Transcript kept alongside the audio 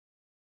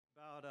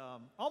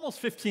Almost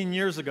 15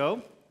 years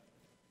ago,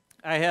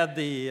 I had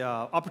the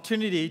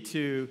opportunity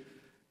to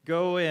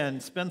go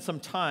and spend some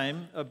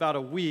time, about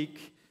a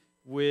week,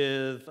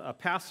 with a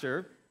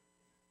pastor,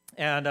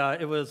 and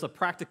it was a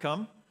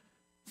practicum.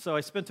 So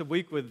I spent a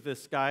week with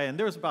this guy, and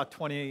there was about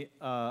 20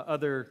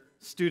 other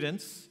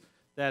students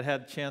that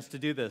had a chance to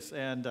do this,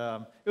 and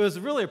it was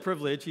really a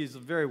privilege. He's a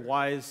very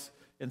wise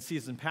and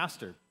seasoned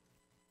pastor.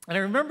 And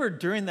I remember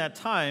during that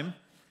time,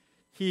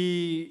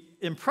 he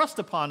impressed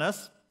upon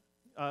us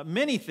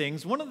many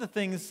things. One of the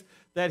things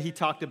that he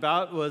talked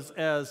about was,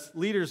 as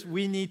leaders,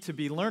 we need to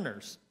be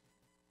learners.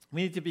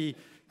 We need to be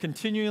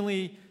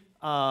continually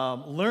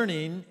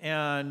learning,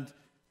 and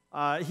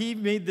he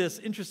made this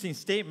interesting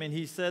statement.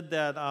 He said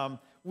that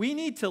we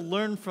need to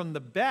learn from the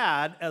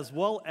bad as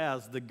well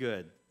as the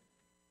good.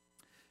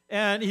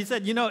 And he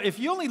said, if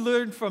you only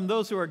learn from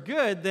those who are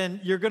good, then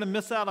you're going to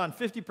miss out on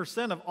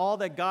 50% of all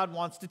that God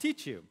wants to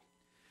teach you.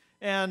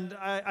 And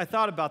I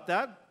thought about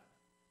that.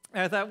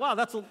 And I thought, wow,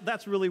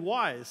 that's really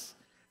wise.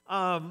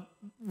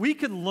 We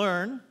could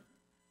learn,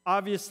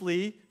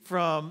 obviously,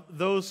 from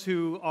those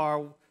who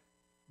are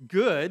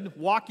good,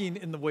 walking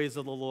in the ways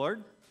of the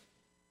Lord.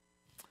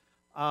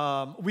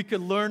 We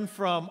could learn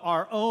from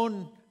our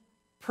own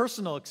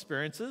personal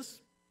experiences,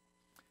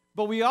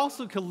 but we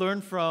also could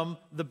learn from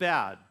the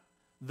bad,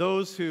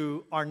 those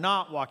who are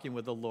not walking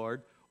with the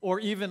Lord,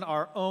 or even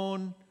our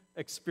own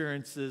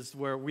experiences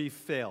where we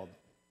failed.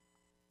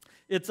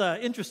 It's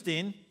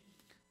interesting.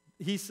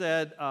 He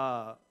said,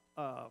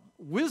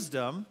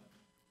 wisdom,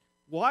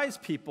 wise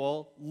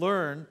people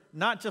learn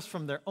not just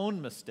from their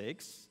own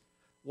mistakes.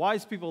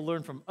 Wise people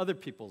learn from other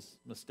people's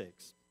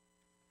mistakes.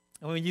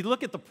 And when you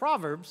look at the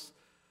Proverbs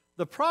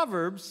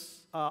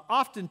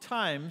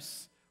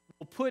oftentimes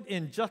will put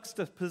in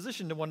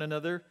juxtaposition to one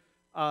another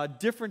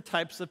different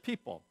types of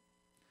people.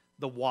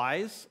 The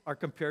wise are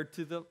compared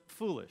to the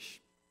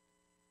foolish.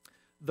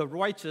 The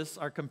righteous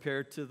are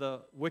compared to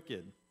the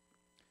wicked.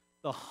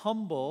 The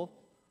humble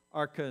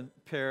are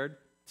compared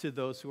to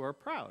those who are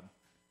proud.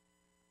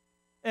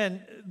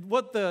 And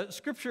what the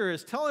scripture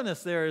is telling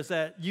us there is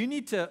that you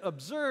need to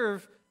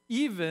observe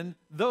even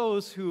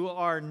those who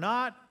are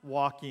not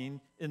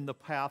walking in the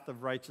path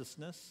of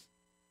righteousness,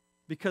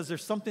 because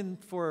there's something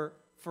for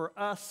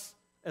us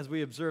as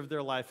we observe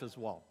their life as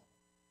well.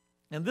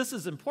 And this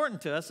is important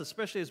to us,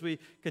 especially as we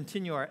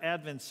continue our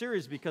Advent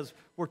series, because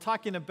we're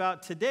talking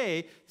about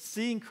today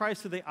seeing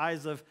Christ through the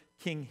eyes of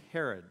King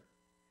Herod.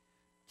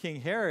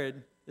 King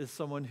Herod is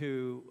someone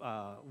who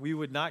we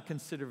would not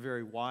consider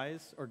very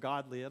wise or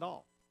godly at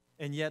all.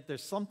 And yet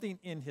there's something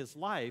in his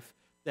life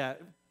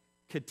that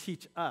could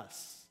teach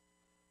us.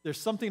 There's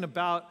something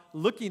about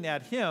looking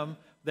at him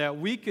that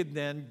we could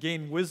then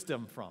gain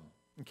wisdom from.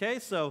 Okay,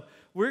 so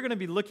we're going to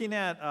be looking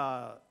at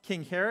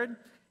King Herod,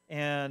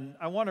 and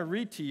I want to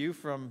read to you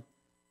from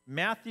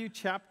Matthew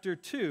chapter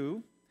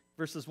 2,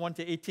 verses 1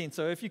 to 18.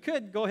 So if you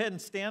could, go ahead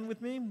and stand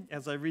with me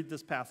as I read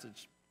this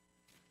passage.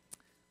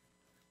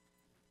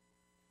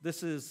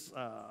 This is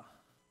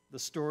the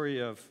story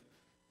of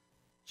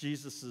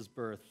Jesus'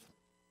 birth.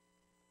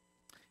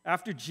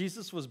 After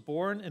Jesus was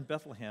born in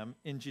Bethlehem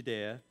in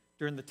Judea,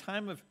 during the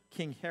time of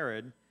King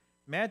Herod,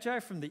 Magi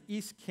from the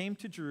east came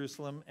to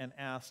Jerusalem and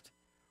asked,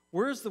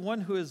 "Where is the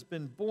one who has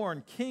been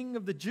born King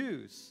of the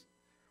Jews?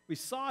 We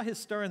saw his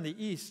star in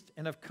the east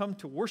and have come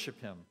to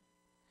worship him."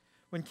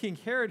 When King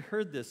Herod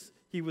heard this,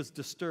 he was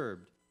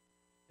disturbed,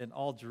 and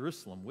all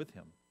Jerusalem with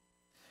him.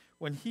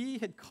 When he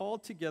had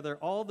called together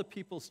all the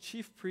people's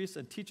chief priests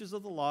and teachers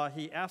of the law,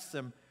 he asked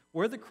them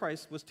where the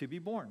Christ was to be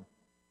born.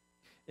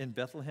 "In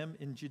Bethlehem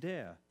in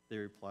Judea," they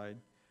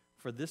replied,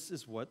 "for this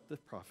is what the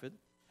prophet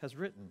has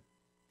written.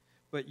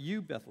 But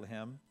you,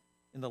 Bethlehem,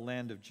 in the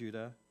land of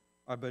Judah,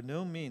 are by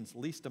no means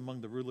least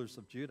among the rulers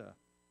of Judah,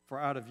 for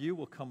out of you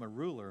will come a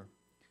ruler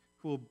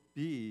who will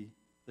be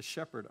the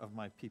shepherd of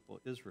my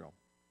people Israel."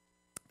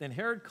 Then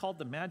Herod called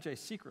the Magi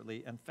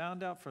secretly and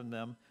found out from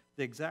them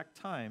the exact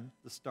time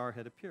the star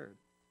had appeared.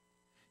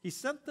 He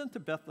sent them to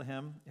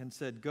Bethlehem and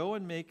said, "Go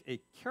and make a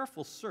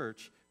careful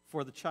search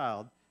for the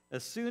child.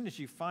 As soon as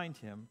you find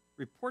him,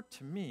 report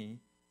to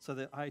me so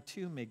that I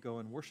too may go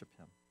and worship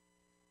him."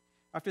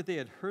 After they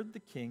had heard the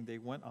king, they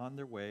went on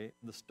their way,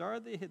 and the star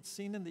they had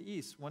seen in the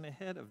east went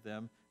ahead of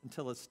them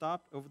until it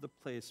stopped over the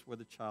place where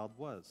the child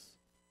was.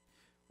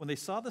 When they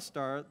saw the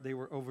star, they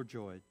were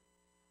overjoyed.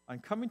 On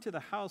coming to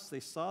the house, they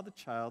saw the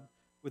child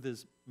with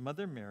his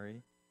mother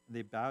Mary, and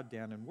they bowed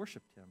down and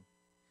worshipped him.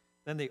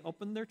 Then they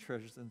opened their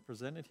treasures and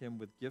presented him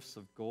with gifts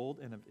of gold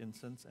and of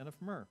incense and of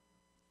myrrh.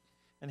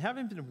 And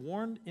having been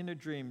warned in a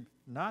dream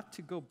not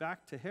to go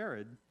back to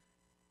Herod,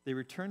 they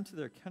returned to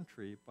their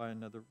country by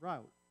another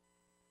route.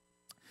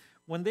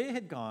 When they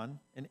had gone,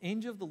 an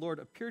angel of the Lord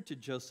appeared to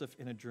Joseph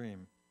in a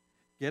dream.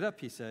 "Get up,"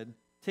 he said,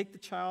 "take the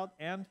child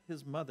and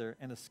his mother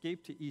and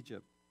escape to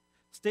Egypt.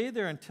 Stay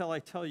there until I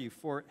tell you,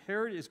 for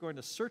Herod is going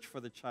to search for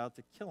the child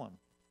to kill him."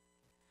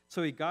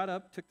 So he got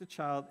up, took the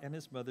child and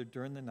his mother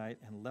during the night,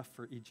 and left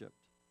for Egypt,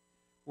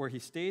 where he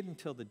stayed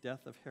until the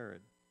death of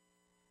Herod.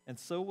 And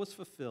so was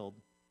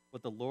fulfilled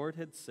what the Lord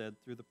had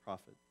said through the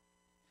prophet,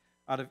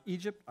 Out of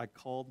Egypt I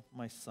called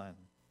my son."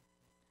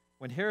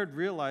 When Herod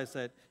realized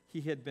that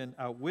he had been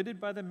outwitted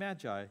by the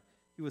Magi,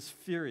 he was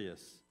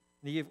furious,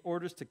 and he gave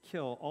orders to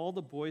kill all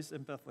the boys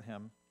in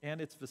Bethlehem and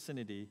its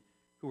vicinity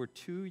who were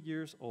 2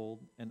 years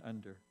old and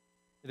under,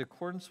 in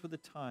accordance with the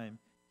time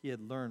he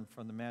had learned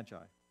from the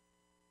Magi.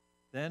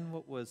 Then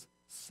what was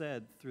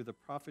said through the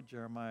prophet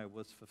Jeremiah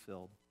was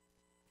fulfilled.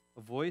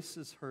 "A voice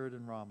is heard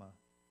in Ramah,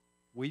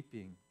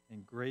 weeping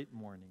in great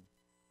mourning,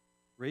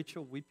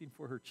 Rachel weeping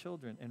for her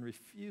children and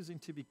refusing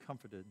to be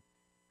comforted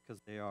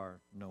because they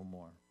are no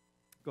more."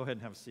 Go ahead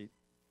and have a seat.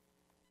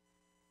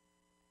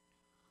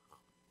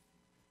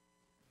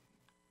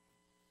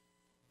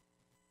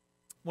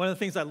 One of the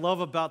things I love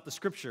about the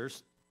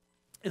Scriptures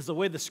is the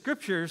way the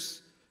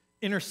Scriptures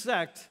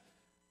intersect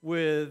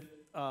with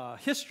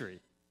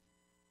history.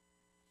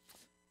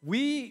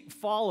 We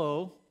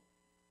follow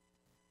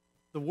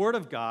the Word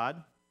of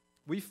God.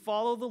 We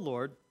follow the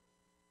Lord.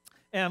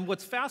 And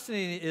what's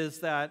fascinating is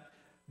that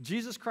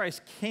Jesus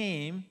Christ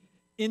came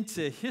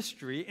into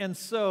history. And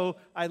so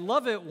I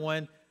love it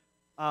when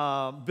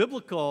the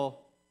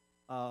biblical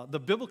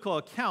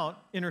account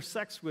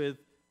intersects with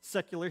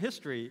secular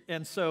history.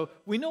 And so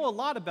we know a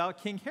lot about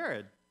King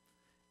Herod,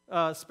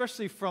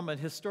 especially from a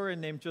historian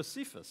named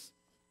Josephus.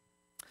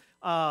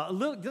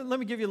 Let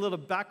me give you a little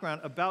background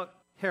about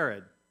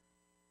Herod.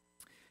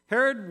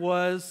 Herod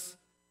was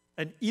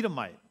an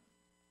Edomite.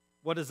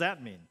 What does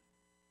that mean?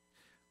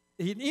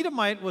 An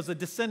Edomite was a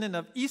descendant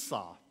of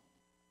Esau.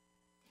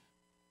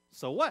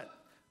 So what?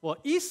 Well,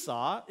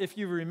 Esau, if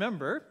you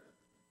remember,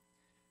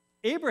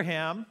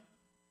 Abraham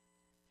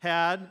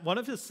had, one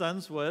of his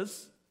sons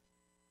was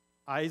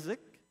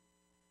Isaac,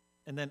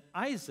 and then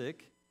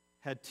Isaac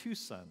had 2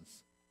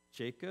 sons,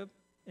 Jacob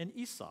and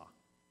Esau.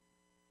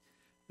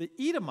 The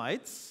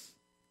Edomites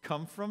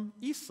come from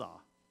Esau.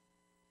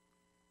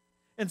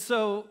 And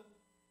so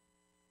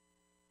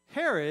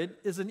Herod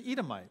is an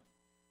Edomite.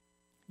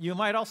 You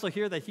might also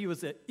hear that he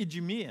was an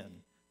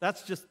Idumean.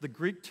 That's just the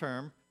Greek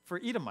term for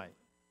Edomite.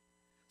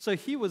 So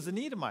he was an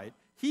Edomite.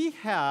 He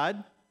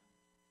had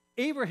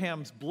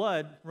Abraham's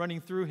blood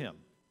running through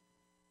him.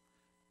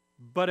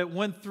 But it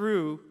went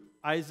through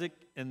Isaac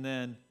and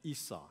then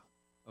Esau.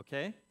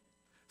 Okay?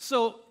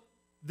 So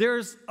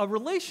there's a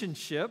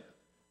relationship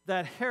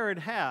that Herod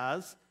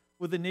has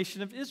with the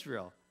nation of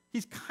Israel.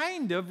 He's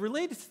kind of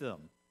related to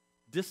them.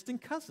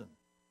 Distant cousin.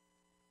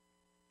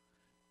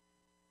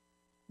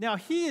 Now,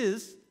 he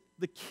is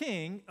the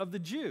king of the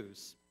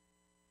Jews.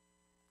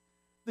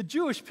 The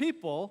Jewish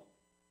people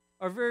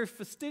are very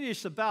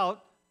fastidious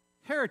about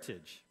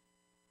heritage.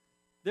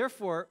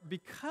 Therefore,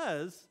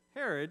 because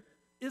Herod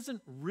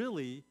isn't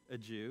really a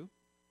Jew,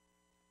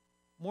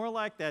 more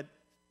like that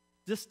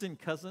distant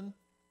cousin,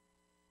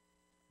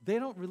 they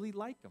don't really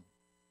like him.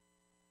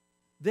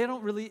 They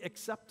don't really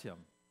accept him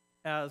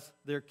as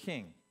their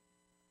king.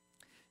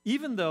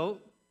 Even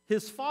though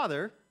his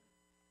father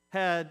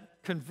had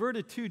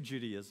converted to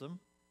Judaism,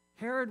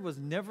 Herod was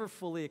never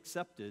fully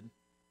accepted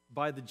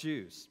by the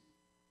Jews.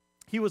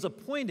 He was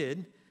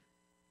appointed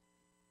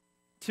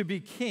to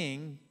be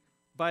king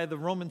by the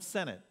Roman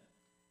Senate.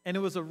 And it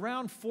was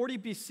around 40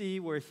 BC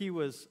where he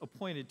was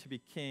appointed to be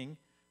king,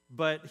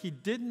 but he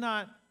did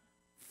not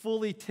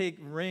fully take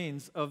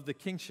reins of the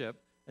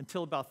kingship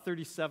until about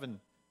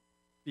 37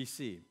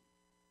 BC.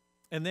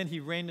 And then he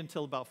reigned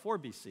until about 4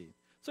 BC.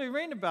 So he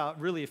reigned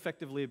really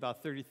effectively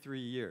about 33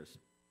 years.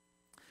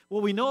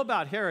 What we know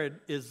about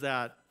Herod is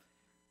that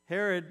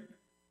Herod,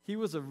 he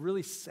was a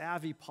really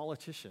savvy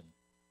politician.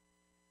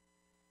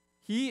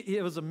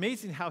 It was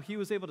amazing how he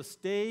was able to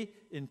stay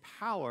in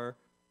power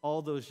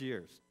all those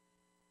years.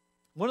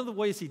 One of the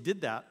ways he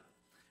did that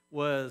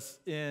was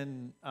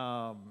early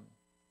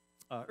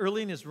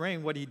in his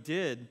reign, what he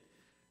did,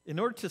 in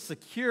order to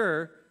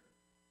secure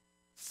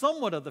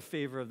somewhat of the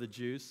favor of the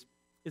Jews,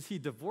 is he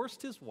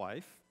divorced his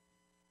wife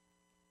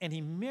and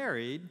he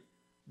married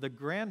the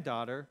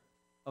granddaughter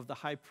of the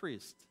high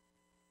priest.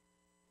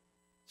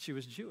 She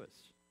was Jewish.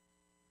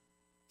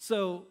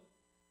 So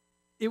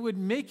it would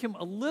make him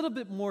a little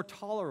bit more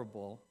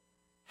tolerable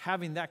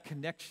having that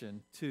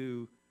connection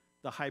to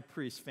the high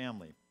priest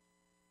family.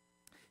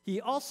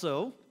 He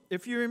also,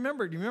 if you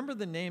remember, do you remember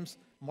the names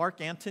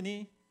Mark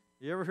Antony?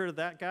 You ever heard of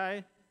that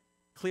guy?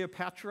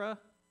 Cleopatra?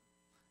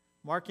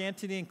 Mark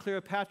Antony and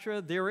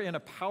Cleopatra, they were in a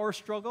power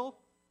struggle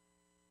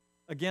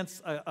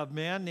against a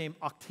man named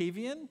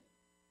Octavian.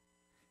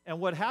 And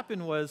what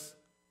happened was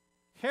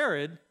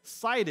Herod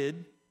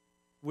sided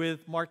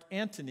with Mark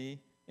Antony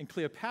and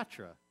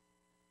Cleopatra,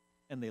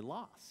 and they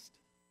lost.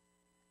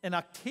 And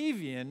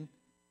Octavian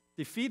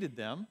defeated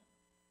them.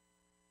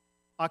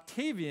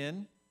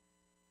 Octavian,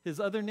 his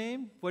other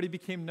name, what he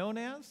became known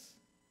as?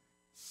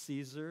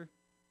 Caesar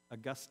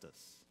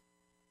Augustus.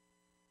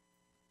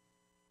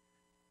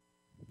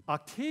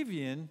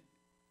 Octavian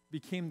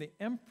became the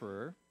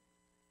emperor,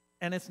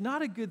 and it's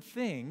not a good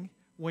thing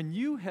when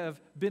you have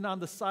been on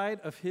the side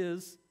of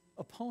his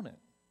opponent.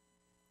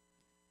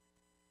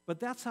 But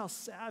that's how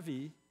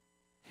savvy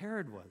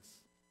Herod was.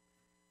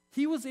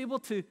 He was able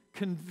to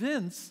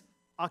convince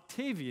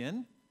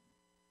Octavian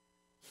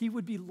he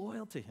would be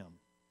loyal to him,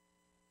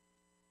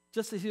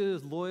 just as he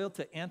was loyal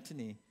to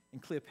Antony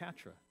and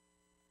Cleopatra.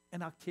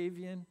 And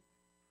Octavian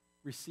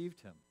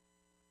received him,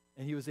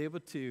 and he was able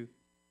to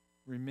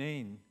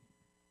remain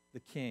the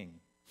king.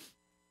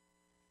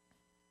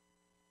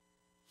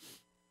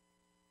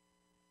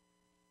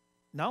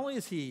 Not only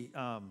is he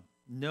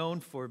known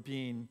for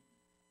being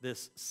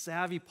this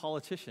savvy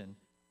politician,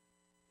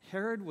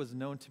 Herod was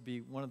known to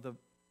be one of the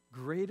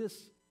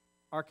greatest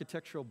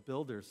architectural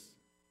builders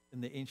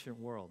in the ancient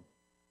world.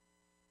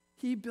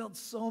 He built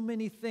so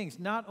many things,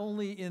 not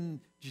only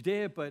in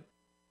Judea, but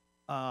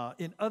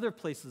in other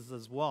places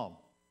as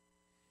well.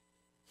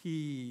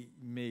 He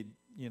made,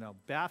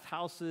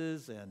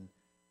 bathhouses and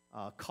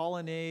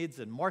colonnades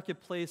and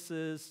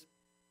marketplaces.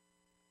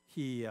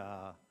 He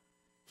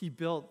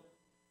built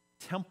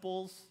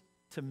temples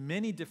to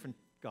many different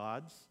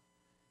gods,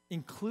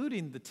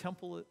 including the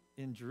temple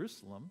in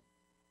Jerusalem.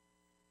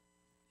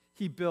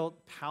 He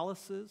built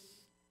palaces,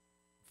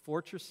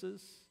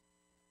 fortresses,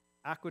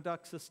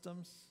 aqueduct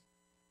systems.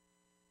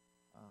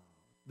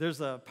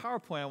 There's a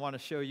PowerPoint I want to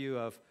show you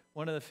of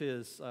one of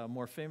his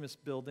more famous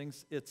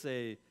buildings. It's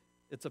a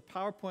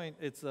PowerPoint.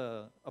 It's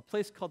a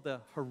place called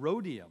the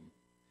Herodium,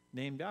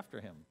 named after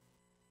him.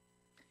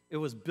 It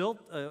was built.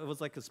 It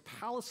was like this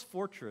palace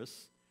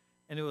fortress,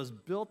 and it was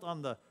built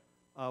on the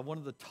one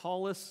of the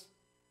tallest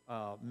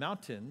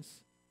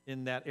mountains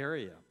in that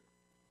area.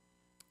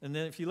 And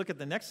then, if you look at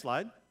the next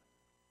slide,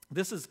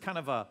 this is kind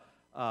of a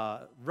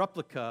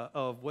replica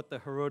of what the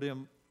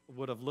Herodium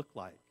would have looked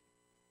like.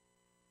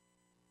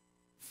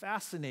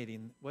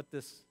 Fascinating what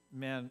this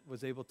man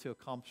was able to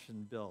accomplish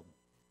and build.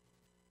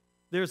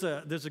 There's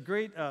a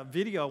great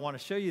video I want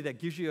to show you that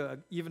gives you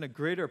even a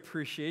greater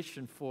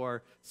appreciation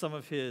for some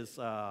of his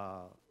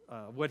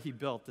what he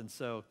built. And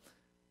so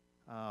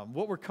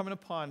what we're coming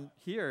upon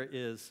here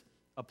is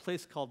a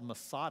place called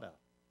Masada.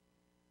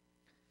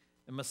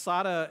 And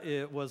Masada,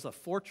 it was a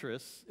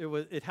fortress.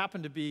 It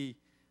happened to be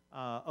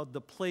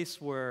the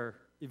place where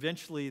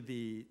eventually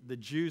the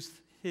Jews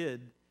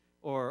hid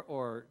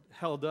or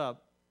held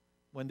up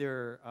when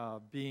they're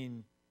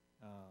being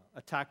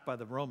attacked by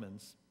the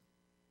Romans.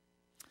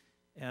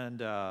 And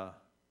back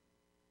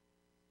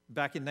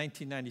in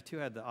 1992,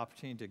 I had the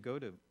opportunity to go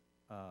to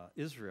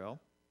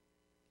Israel,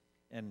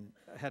 and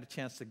I had a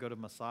chance to go to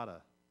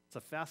Masada. It's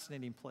a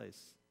fascinating place.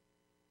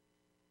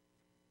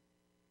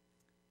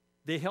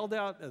 They held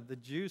out, the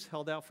Jews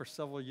held out for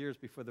several years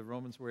before the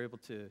Romans were able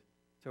to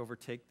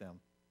overtake them.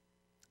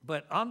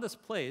 But on this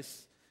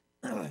place,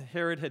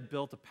 Herod had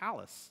built a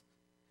palace,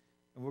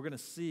 and we're going to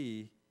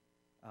see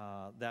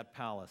that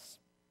palace.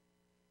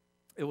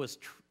 It was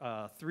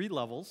 3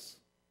 levels.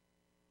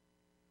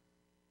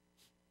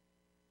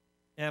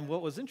 And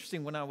what was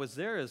interesting when I was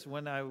there is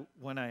when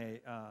I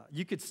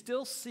you could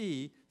still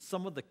see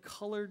some of the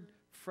colored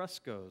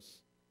frescoes,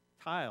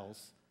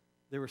 tiles,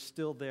 they were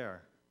still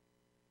there.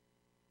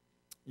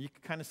 You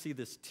could kind of see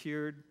this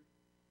tiered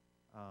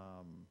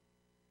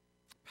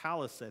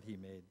palace that he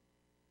made.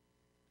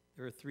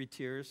 There were 3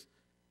 tiers.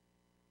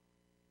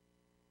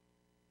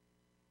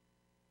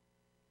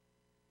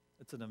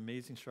 It's an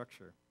amazing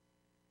structure.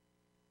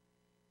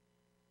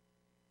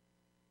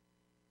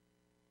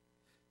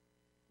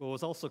 What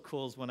was also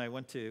cool is when I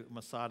went to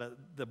Masada,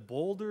 the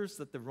boulders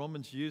that the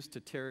Romans used to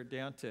tear it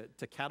down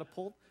to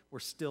catapult were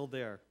still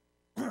there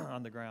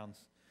on the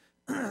grounds.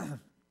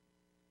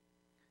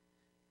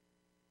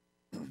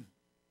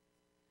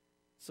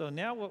 So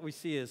now what we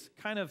see is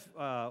kind of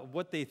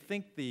what they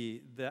think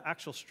the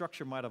actual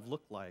structure might have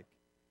looked like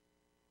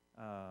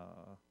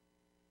that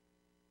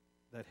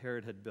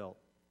Herod had built.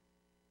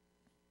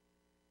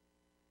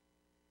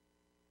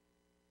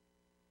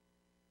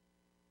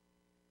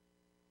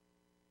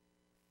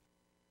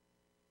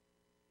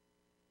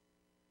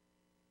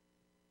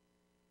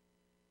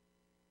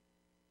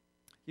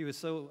 He was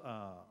so,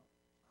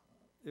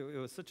 it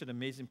was such an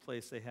amazing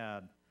place. They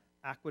had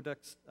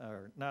aqueducts,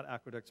 or not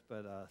aqueducts,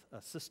 but a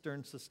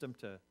cistern system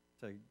to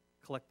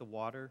collect the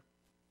water.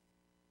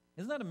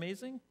 Isn't that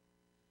amazing?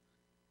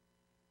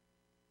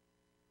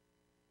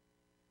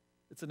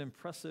 It's an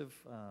impressive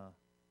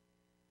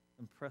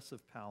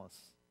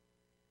palace.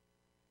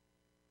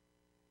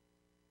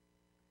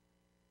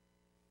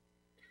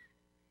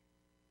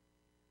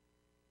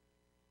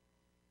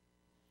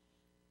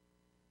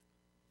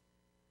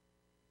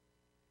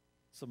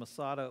 So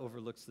Masada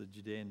overlooks the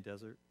Judean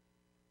desert.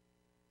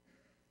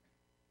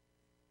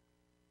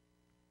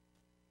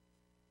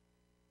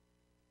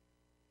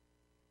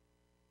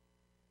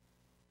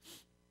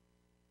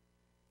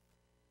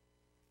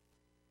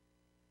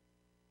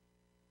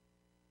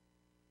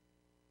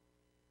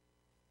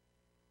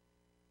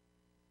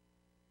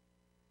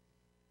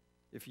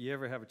 If you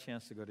ever have a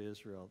chance to go to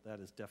Israel,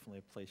 that is definitely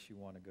a place you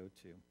want to go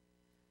to.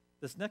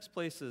 This next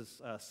place is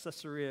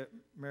Caesarea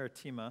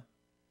Maritima.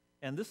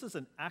 And this is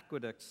an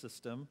aqueduct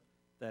system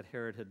that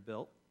Herod had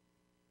built.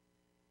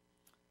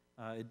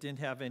 It didn't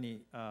have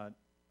any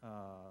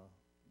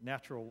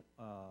natural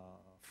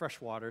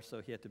fresh water,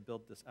 so he had to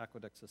build this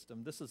aqueduct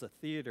system. This is a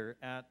theater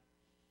at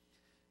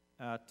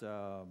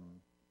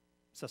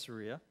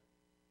Caesarea.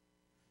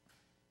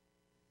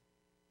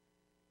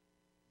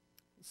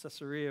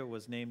 Caesarea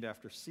was named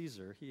after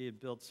Caesar. He had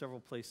built several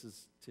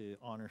places to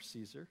honor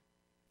Caesar.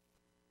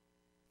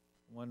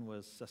 One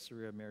was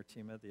Caesarea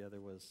Maritima, the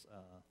other was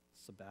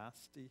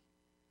Sebasti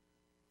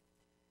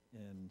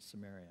in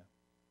Samaria.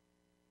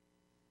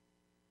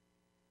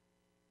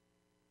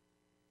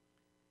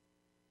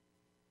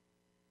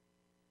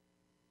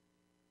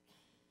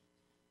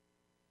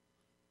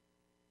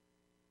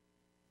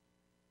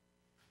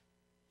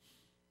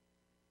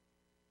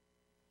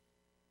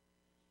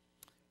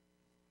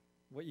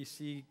 What you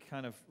see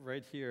kind of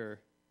right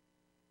here,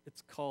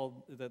 it's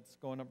called, that's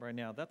going up right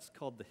now, that's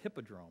called the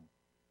hippodrome.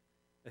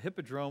 A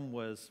hippodrome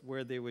was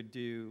where they would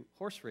do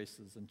horse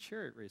races and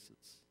chariot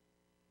races.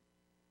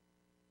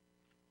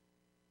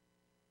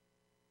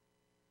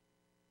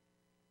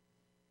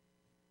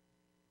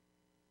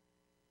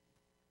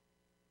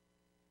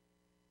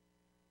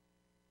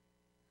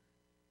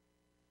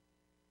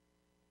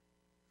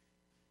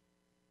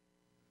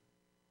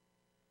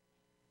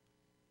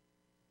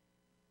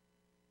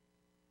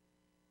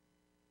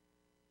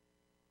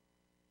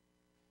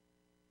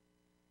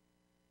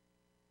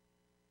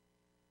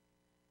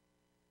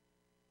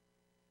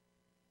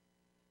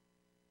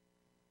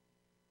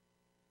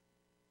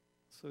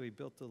 So he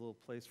built a little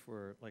place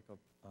for like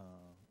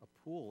a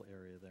pool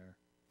area there.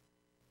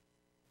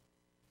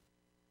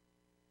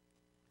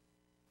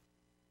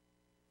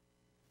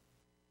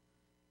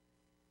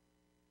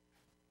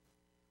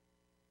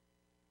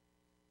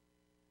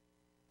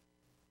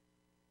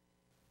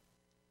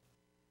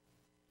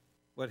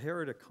 What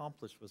Herod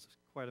accomplished was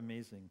quite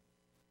amazing.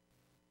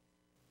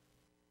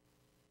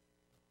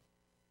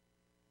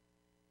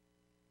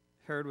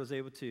 Herod was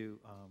able to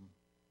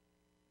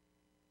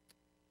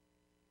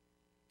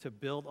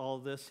build all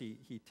of this.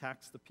 He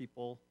taxed the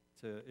people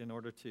in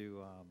order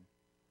to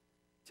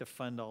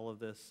fund all of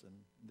this, and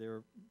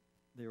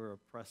they were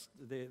oppressed.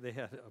 They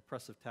had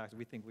oppressive taxes.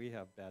 We think we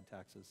have bad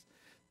taxes.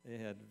 They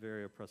had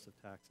very oppressive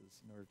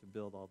taxes in order to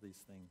build all these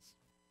things.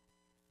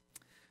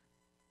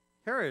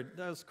 Herod,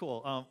 that was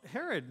cool.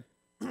 Herod,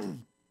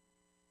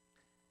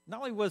 not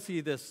only was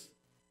he this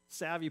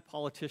savvy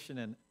politician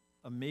and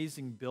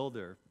amazing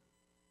builder,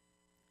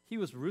 he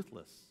was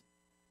ruthless.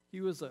 He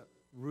was a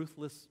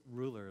ruthless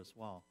ruler as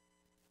well.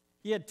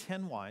 He had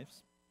 10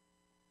 wives.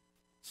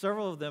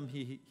 Several of them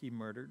he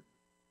murdered.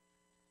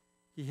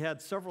 He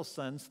had several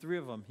sons. 3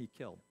 of them he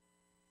killed,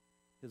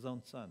 his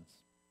own sons.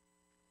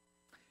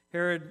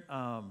 Herod,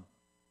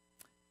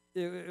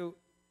 it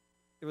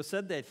was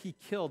said that he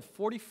killed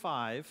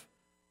 45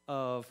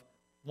 of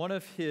one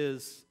of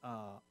his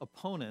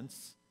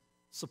opponent's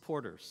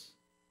supporters.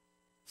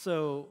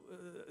 So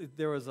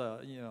there was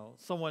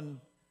someone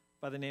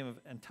by the name of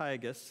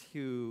Antiochus,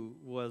 who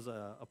was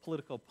a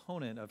political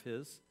opponent of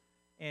his,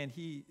 and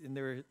he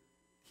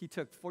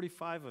took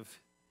 45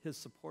 of his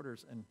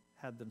supporters and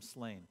had them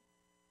slain.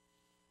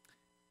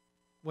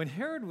 When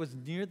Herod was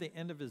near the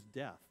end of his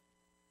death,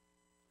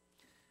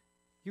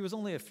 he was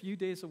only a few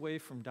days away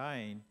from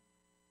dying.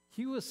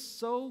 He was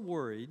so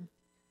worried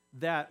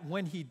that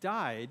when he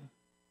died,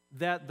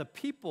 that the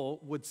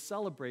people would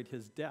celebrate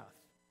his death.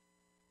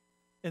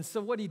 And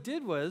so what he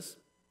did was,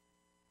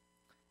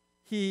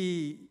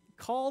 he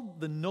called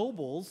the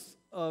nobles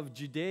of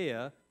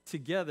Judea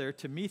together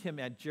to meet him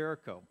at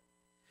Jericho.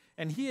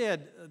 And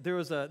there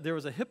was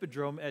a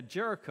hippodrome at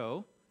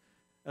Jericho,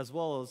 as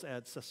well as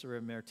at Caesarea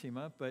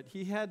Maritima, but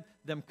he had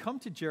them come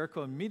to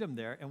Jericho and meet him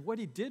there. And what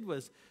he did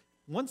was,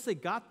 once they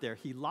got there,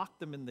 he locked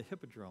them in the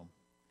hippodrome.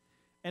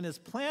 And his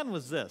plan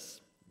was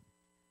this: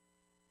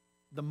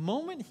 the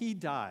moment he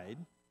died,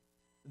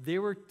 they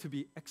were to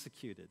be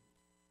executed.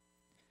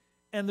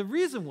 And the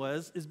reason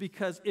is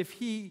because if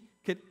he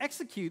could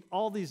execute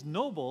all these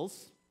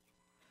nobles,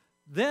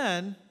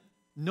 then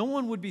no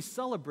one would be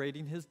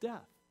celebrating his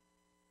death.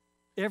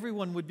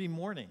 Everyone would be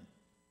mourning.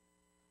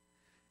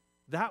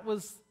 That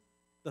was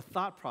the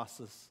thought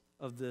process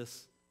of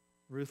this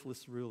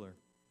ruthless ruler.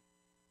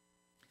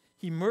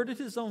 He murdered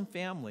his own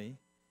family,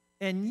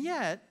 and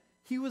yet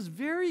he was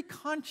very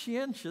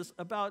conscientious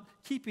about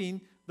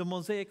keeping the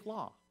Mosaic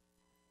law.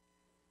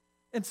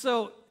 And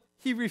so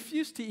he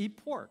refused to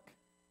eat pork.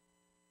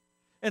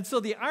 And so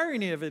the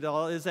irony of it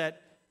all is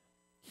that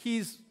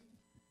he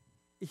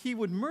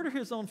would murder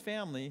his own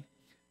family,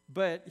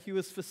 but he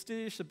was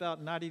fastidious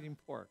about not eating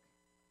pork.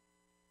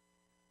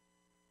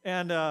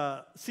 And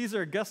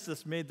Caesar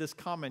Augustus made this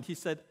comment. He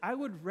said, "I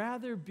would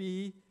rather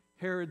be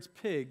Herod's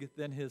pig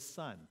than his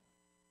son."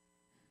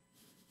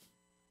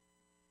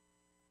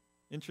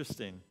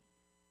 Interesting.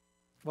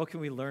 What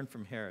can we learn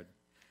from Herod?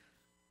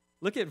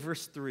 Look at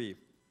verse 3.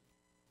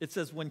 It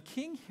says, "When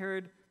King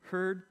Herod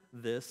heard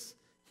this,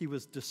 he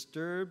was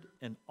disturbed,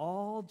 and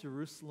all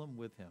Jerusalem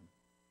with him."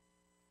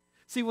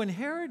 See, when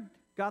Herod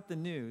got the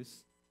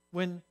news,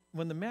 when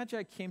the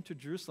Magi came to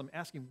Jerusalem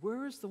asking,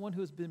 "Where is the one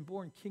who has been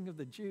born King of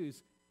the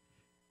Jews?"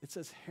 it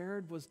says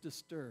Herod was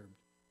disturbed,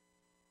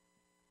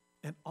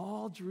 and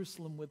all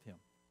Jerusalem with him.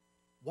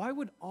 Why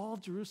would all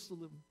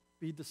Jerusalem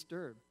be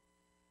disturbed?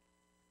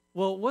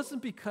 Well, it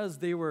wasn't because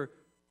they were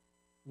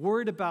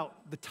worried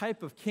about the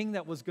type of king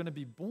that was going to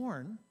be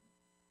born,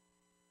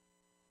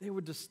 they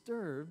were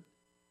disturbed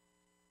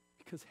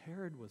because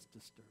Herod was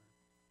disturbed.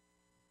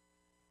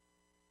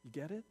 You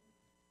get it?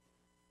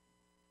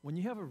 When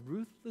you have a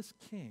ruthless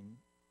king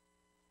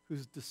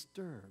who's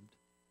disturbed,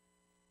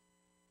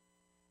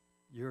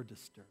 you're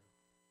disturbed.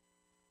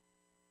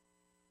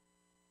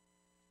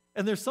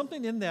 And there's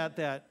something in that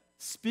that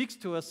speaks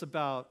to us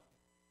about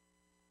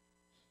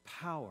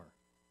power.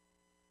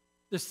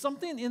 There's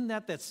something in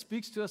that that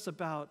speaks to us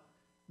about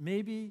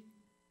maybe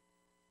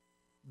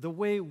the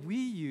way we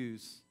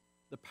use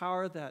the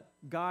power that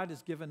God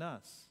has given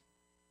us.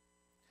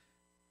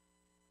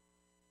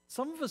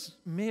 Some of us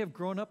may have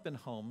grown up in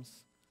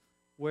homes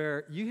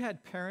where you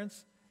had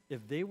parents,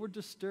 if they were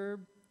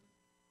disturbed,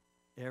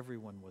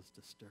 everyone was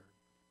disturbed.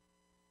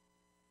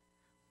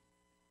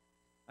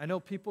 I know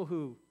people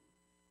who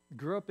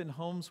grew up in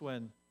homes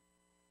when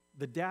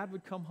the dad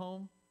would come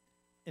home,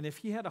 and if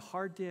he had a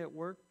hard day at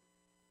work,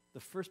 the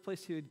first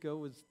place he would go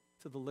was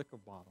to the liquor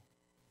bottle.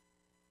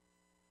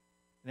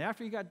 And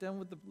after he got done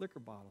with the liquor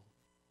bottle,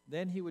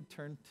 then he would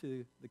turn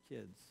to the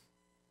kids.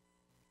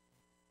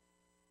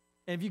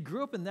 And if you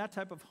grew up in that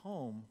type of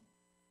home,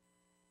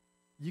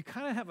 you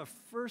kind of have a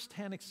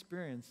firsthand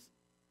experience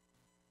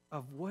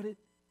of what it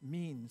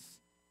means,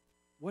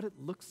 what it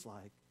looks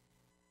like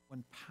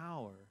when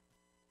power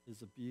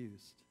is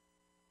abused.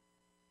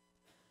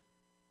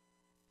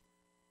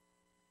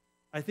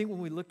 I think when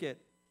we look at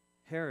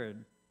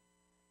Herod,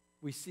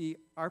 we see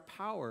our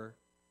power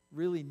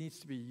really needs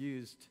to be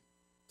used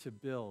to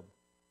build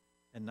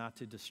and not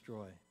to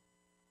destroy.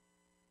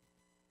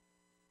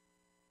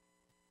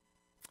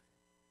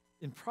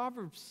 In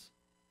Proverbs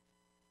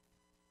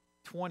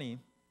 20,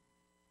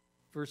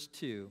 verse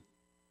 2,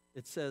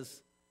 it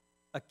says,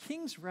 "A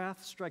king's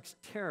wrath strikes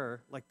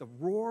terror like the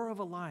roar of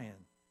a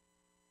lion.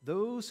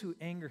 Those who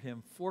anger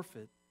him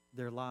forfeit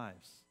their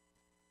lives."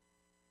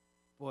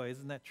 Boy,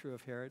 isn't that true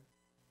of Herod?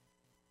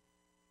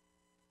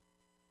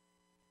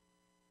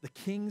 The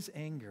king's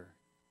anger,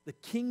 the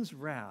king's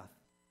wrath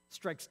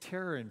strikes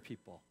terror in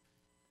people.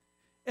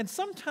 And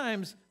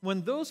sometimes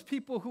when those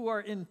people who are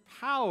in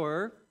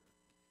power,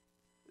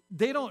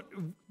 they don't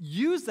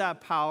use that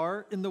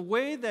power in the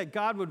way that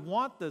God would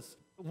want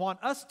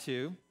us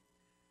to,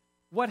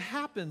 what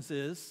happens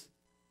is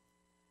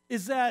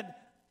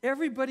that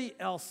everybody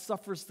else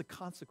suffers the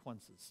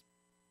consequences.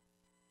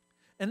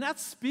 And that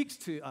speaks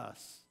to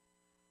us.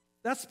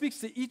 That speaks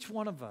to each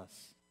one of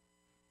us.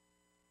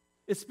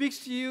 It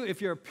speaks to you if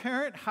you're a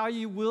parent, how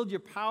you wield your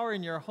power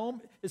in your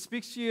home. It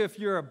speaks to you if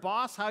you're a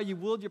boss, how you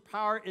wield your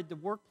power at the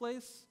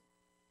workplace.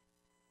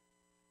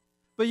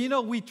 But you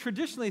know, we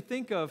traditionally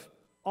think of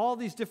all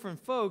these different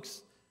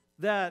folks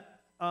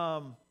that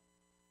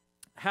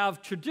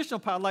have traditional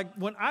power. Like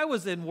when I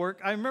was in work,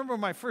 I remember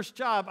my first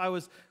job, I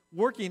was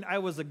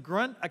a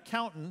grunt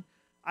accountant.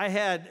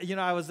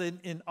 I was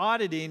in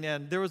auditing,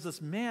 and there was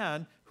this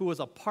man who was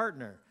a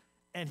partner,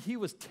 and he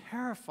was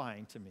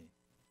terrifying to me.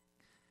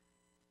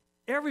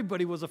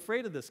 Everybody was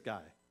afraid of this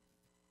guy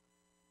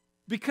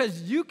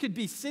because you could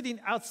be sitting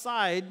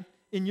outside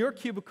in your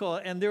cubicle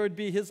and there would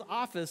be his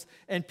office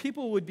and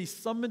people would be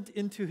summoned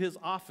into his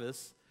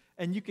office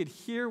and you could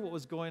hear what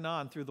was going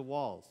on through the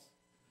walls.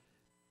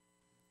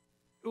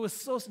 It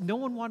was no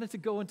one wanted to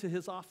go into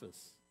his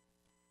office.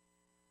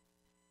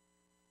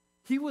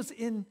 He was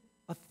in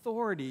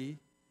authority,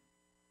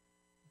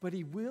 but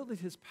he wielded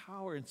his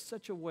power in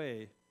such a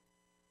way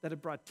that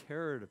it brought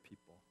terror to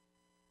people.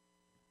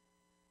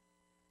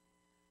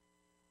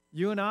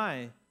 You and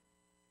I,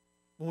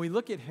 when we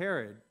look at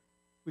Herod,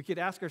 we could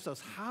ask ourselves,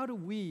 how do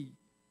we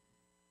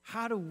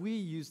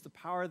use the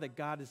power that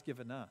God has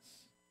given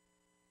us?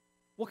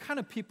 What kind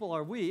of people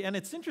are we? And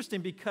it's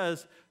interesting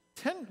because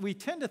we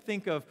tend to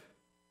think of,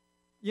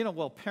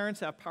 parents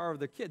have power over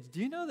their kids.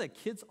 Do you know that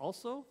kids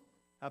also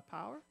have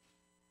power?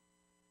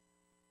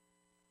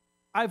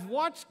 I've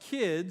watched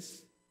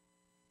kids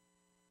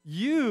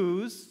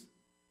use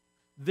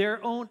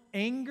their own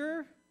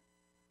anger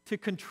to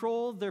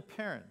control their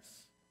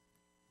parents.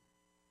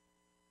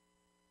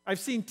 I've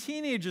seen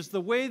teenagers,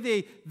 the way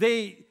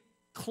they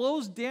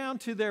close down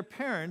to their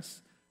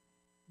parents,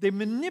 they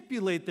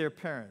manipulate their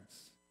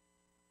parents.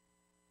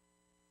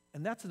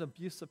 And that's an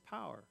abuse of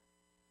power.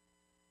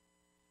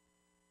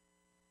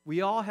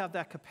 We all have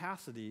that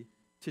capacity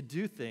to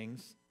do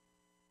things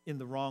in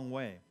the wrong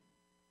way.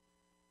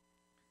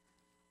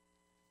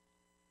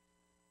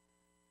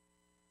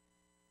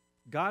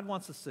 God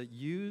wants us to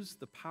use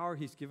the power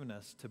He's given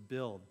us to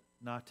build,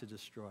 not to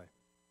destroy.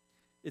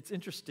 It's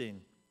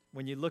interesting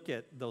when you look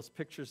at those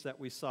pictures that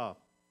we saw.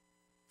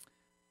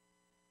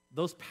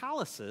 Those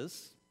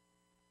palaces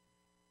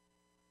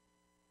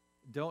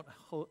don't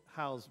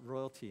house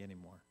royalty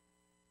anymore.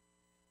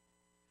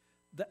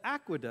 The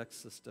aqueduct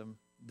system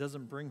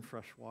doesn't bring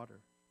fresh water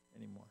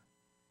anymore.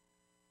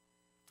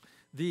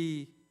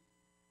 The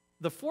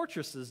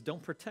fortresses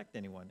don't protect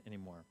anyone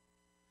anymore.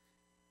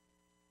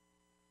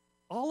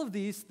 All of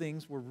these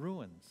things were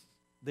ruins.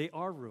 They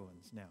are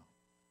ruins now.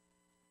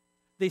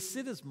 They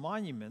sit as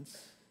monuments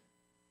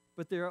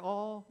but they're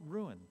all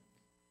ruined.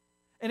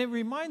 And it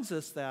reminds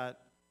us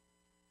that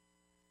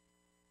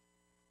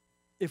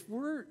if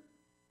we're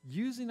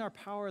using our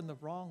power in the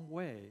wrong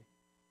way,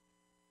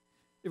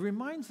 it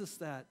reminds us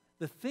that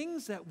the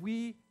things that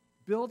we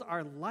build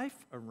our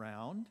life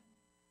around,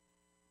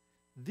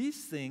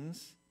 these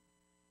things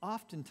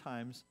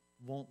oftentimes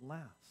won't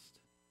last.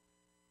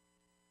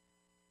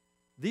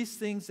 These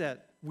things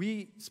that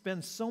we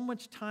spend so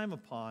much time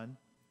upon,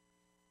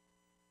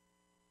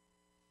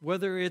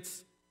 whether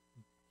it's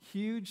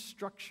huge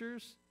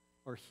structures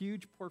or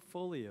huge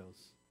portfolios,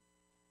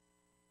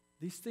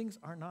 these things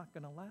are not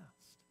going to last.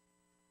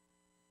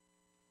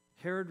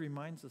 Herod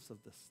reminds us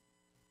of this.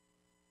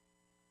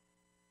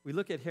 We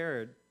look at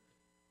Herod,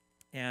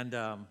 and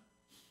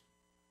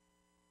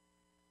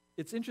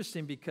it's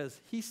interesting because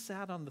he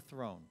sat on the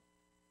throne.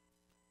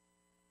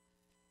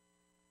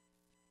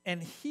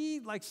 And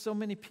he, like so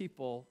many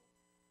people,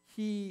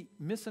 he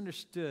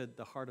misunderstood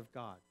the heart of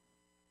God.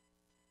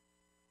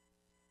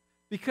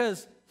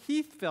 Because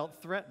he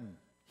felt threatened.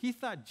 He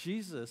thought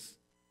Jesus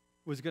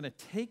was going to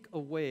take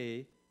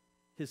away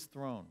his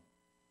throne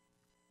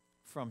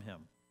from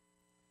him.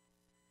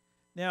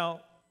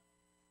 Now,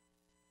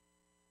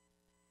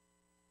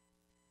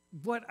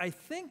 what I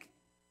think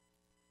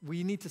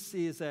we need to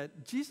see is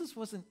that Jesus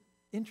wasn't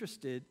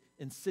interested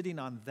in sitting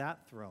on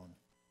that throne,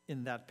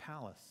 in that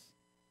palace.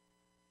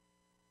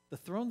 The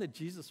throne that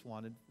Jesus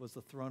wanted was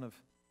the throne of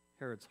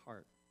Herod's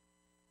heart.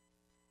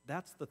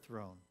 That's the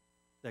throne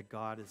that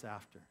God is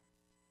after.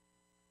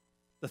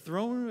 The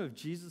throne room of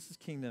Jesus'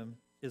 kingdom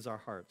is our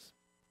hearts.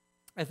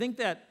 I think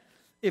that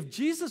if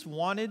Jesus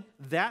wanted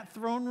that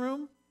throne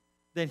room,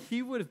 then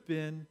he would have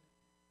been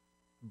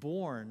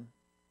born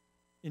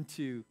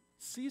into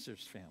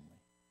Caesar's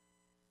family.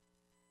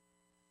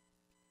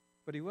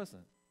 But he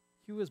wasn't.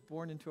 He was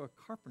born into a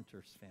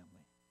carpenter's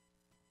family.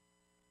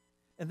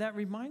 And that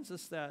reminds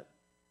us that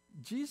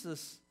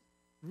Jesus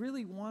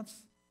really wants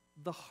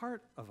the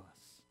heart of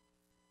us.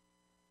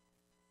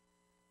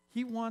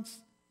 He wants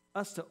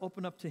us to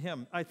open up to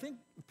him. I think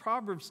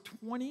Proverbs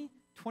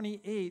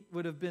 20:28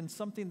 would have been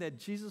something that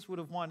Jesus would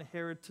have wanted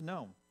Herod to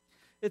know.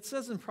 It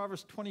says in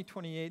Proverbs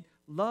 20:28,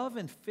 love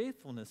and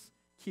faithfulness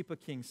keep a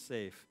king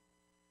safe.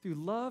 Through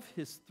love,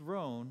 his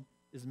throne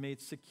is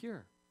made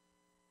secure.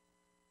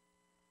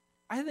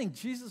 I think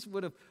Jesus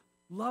would have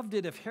loved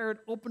it if Herod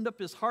opened up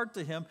his heart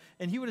to him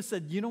and he would have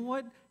said, you know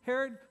what,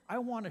 Herod, I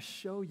want to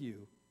show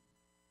you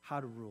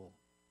how to rule.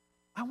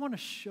 I want to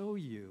show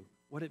you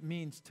what it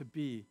means to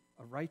be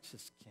a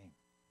righteous king.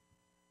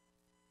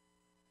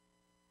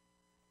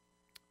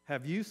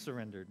 Have you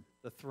surrendered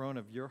the throne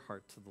of your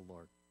heart to the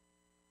Lord?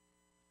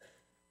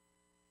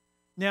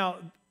 Now,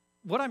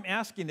 what I'm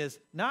asking is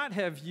not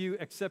have you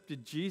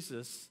accepted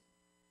Jesus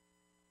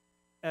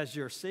as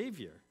your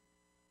Savior.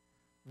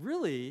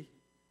 Really,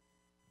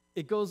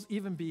 it goes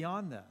even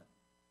beyond that.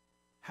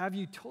 Have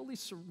you totally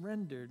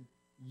surrendered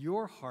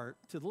your heart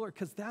to the Lord?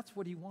 Because that's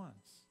what he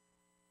wants.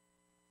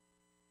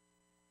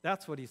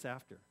 That's what he's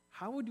after.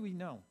 How would we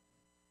know?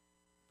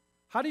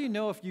 How do you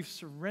know if you've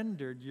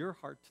surrendered your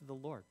heart to the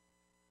Lord?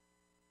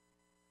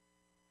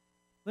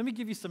 Let me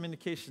give you some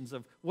indications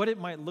of what it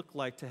might look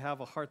like to have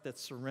a heart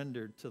that's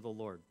surrendered to the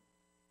Lord.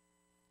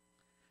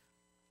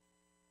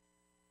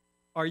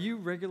 Are you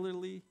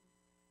regularly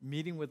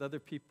meeting with other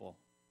people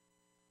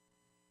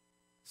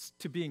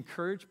to be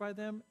encouraged by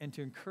them and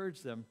to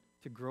encourage them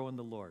to grow in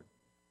the Lord?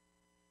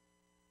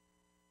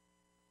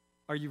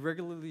 Are you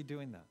regularly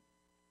doing that?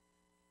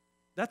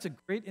 That's a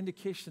great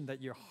indication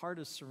that your heart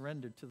is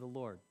surrendered to the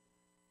Lord.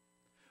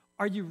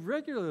 Are you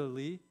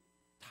regularly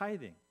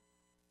tithing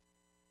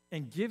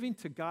and giving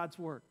to God's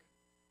work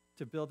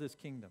to build his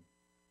kingdom?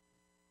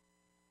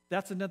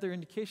 That's another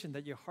indication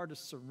that your heart is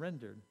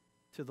surrendered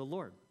to the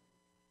Lord.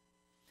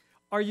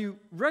 Are you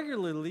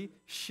regularly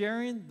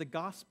sharing the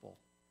gospel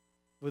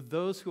with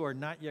those who are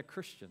not yet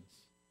Christians?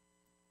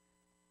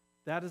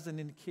 That is an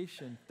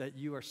indication that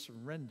you are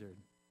surrendered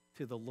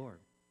to the Lord.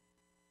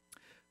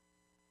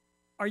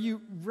 Are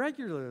you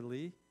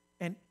regularly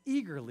and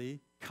eagerly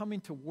coming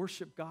to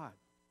worship God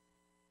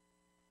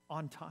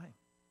on time?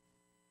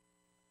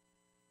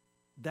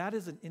 That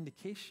is an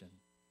indication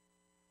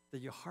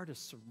that your heart is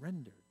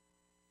surrendered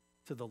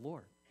to the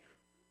Lord.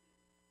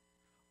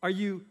 Are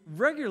you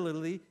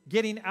regularly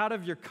getting out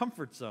of your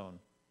comfort zone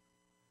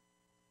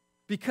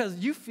because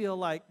you feel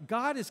like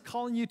God is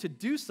calling you to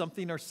do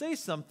something or say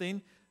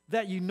something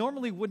that you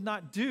normally would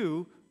not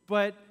do,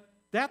 but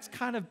that's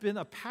kind of been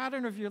a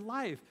pattern of your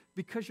life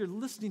because you're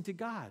listening to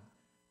God?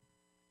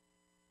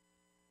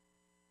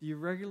 Do you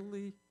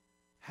regularly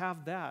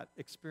have that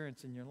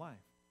experience in your life?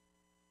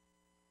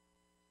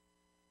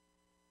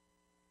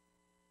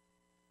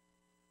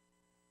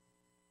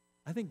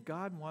 I think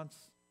God wants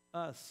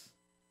us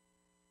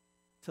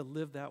to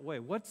live that way.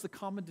 What's the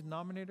common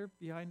denominator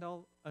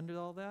under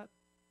all that?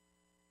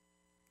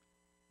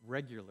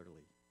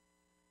 Regularly.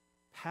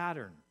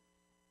 Pattern.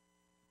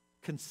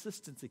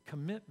 Consistency.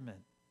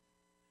 Commitment.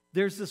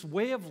 There's this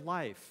way of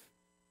life.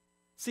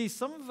 See,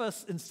 some of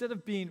us, instead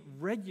of being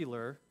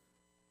regular,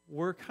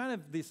 we're kind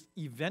of these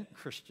event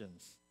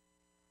Christians.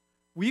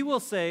 We will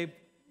say,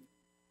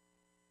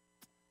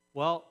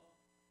 well,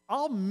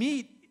 I'll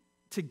meet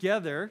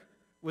together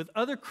with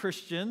other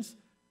Christians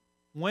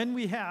when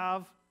we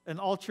have an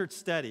all-church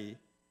study,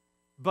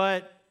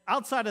 but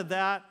outside of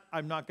that,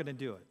 I'm not going to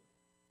do it.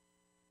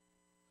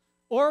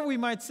 Or we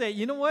might say,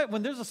 you know what,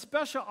 when there's a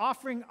special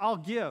offering, I'll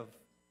give,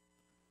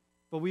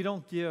 but we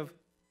don't give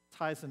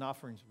tithes and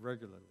offerings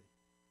regularly.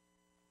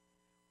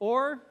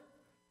 Or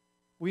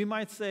we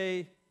might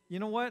say, you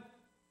know what,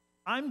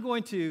 I'm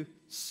going to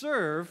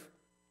serve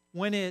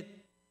when it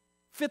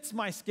fits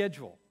my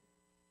schedule.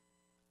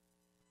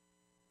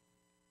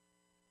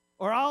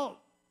 Or I'll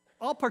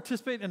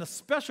participate in a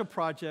special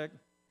project,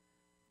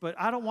 but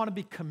I don't want to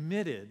be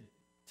committed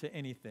to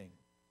anything.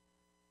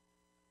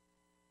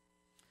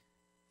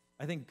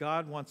 I think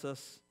God wants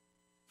us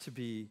to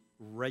be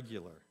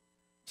regular,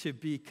 to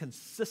be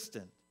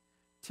consistent,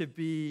 to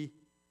be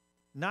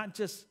not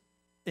just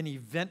an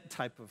event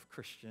type of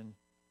Christian.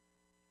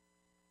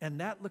 And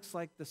that looks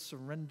like the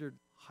surrendered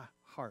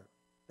heart.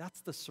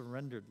 That's the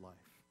surrendered life.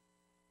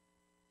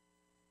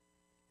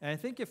 And I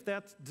think if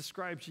that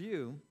describes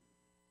you,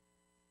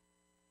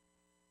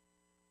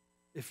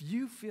 if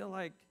you feel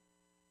like,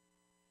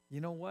 you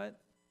know what,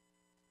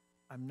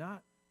 I'm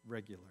not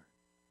regular.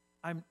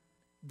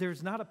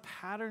 There's not a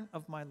pattern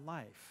of my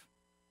life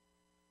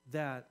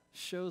that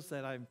shows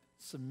that I'm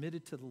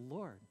submitted to the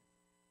Lord,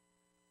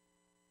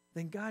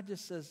 then God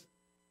just says,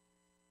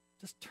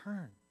 just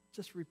turn,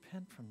 just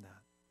repent from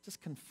that.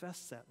 Just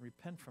confess that and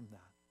repent from that.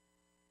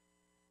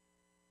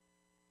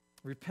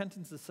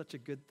 Repentance is such a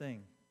good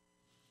thing.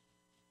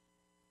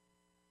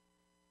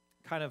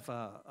 Kind of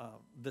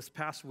this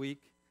past week,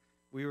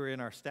 we were in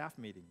our staff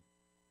meeting.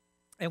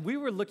 And we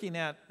were looking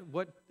at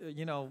what,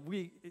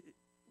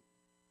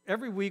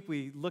 every week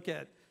we look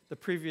at the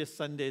previous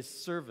Sunday's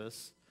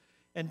service.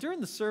 And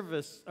during the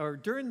service, or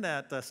during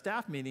that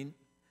staff meeting,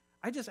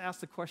 I just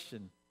asked the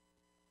question,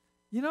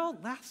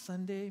 last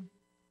Sunday,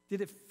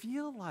 did it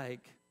feel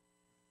like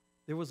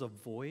there was a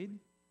void?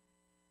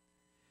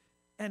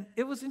 And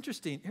it was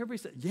interesting. Everybody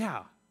said,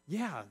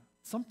 yeah,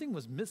 something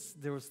was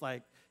there was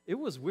it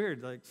was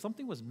weird, like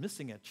something was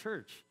missing at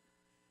church.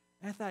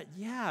 And I thought,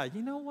 yeah,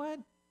 you know what?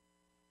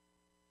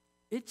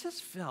 It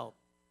just felt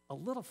a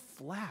little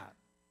flat.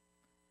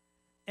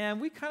 And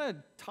we kind of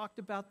talked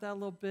about that a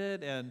little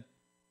bit, and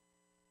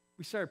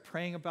we started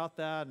praying about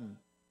that. And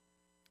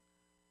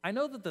I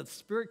know that the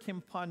Spirit came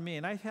upon me,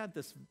 and I had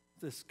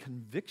this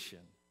conviction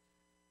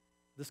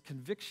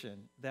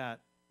that,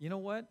 you know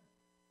what?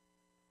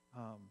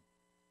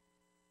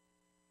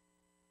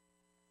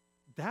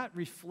 That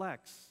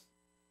reflects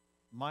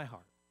my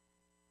heart.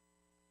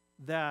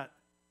 That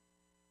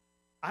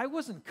I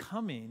wasn't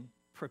coming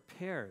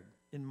prepared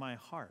in my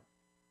heart.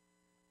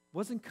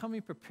 Wasn't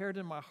coming prepared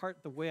in my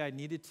heart the way I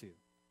needed to.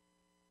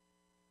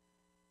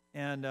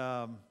 And,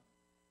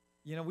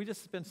 we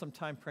just spent some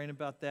time praying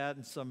about that,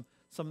 and some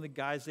of the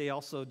guys, they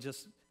also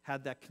just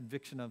had that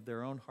conviction of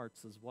their own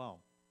hearts as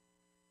well.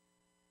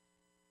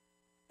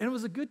 And it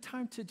was a good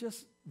time to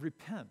just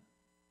repent.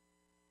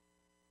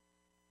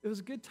 It was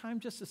a good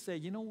time just to say,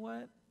 you know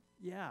what?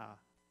 Yeah,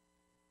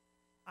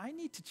 I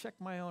need to check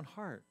my own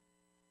heart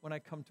when I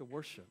come to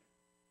worship.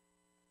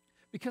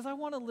 Because I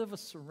want to live a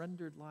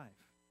surrendered life.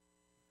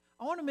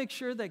 I want to make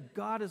sure that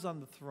God is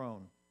on the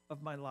throne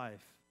of my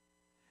life.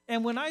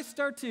 And when I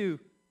start to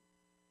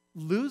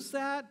lose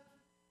that,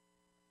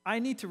 I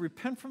need to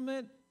repent from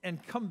it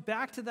and come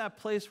back to that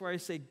place where I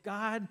say,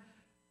 God,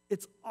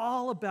 it's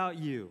all about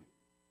you.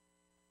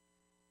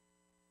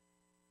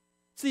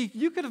 See,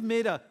 you could have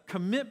made a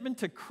commitment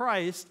to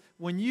Christ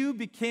when you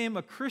became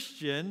a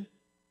Christian,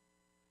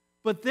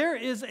 but there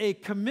is a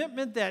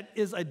commitment that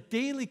is a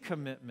daily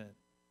commitment,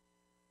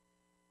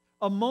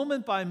 a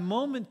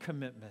moment-by-moment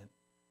commitment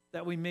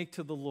that we make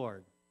to the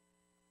Lord.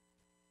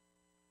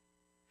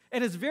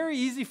 And it's very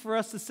easy for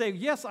us to say,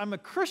 yes, I'm a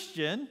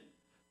Christian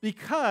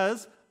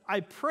because I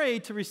pray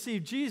to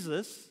receive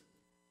Jesus,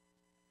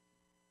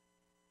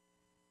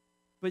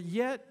 but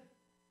yet,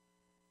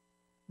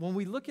 when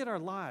we look at our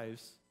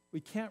lives, we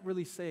can't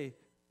really say,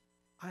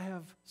 I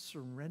have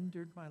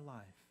surrendered my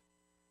life,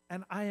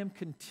 and I am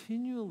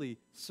continually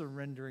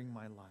surrendering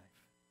my life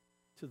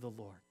to the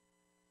Lord.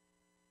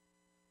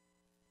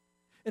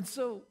 And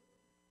so,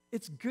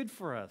 it's good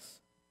for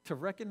us to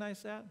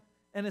recognize that,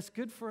 and it's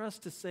good for us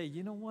to say,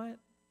 you know what?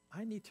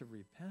 I need to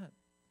repent.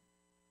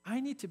 I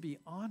need to be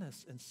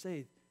honest and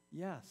say,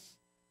 yes,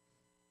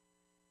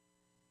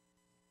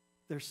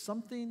 there's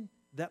something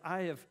that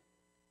I have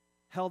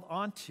held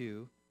on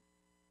to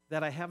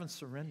that I haven't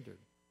surrendered.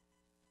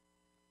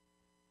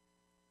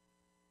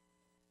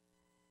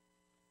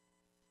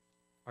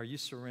 Are you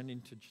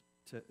surrendering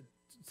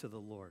to the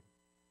Lord?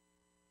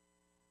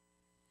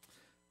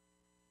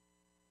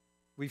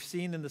 We've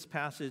seen in this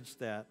passage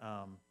that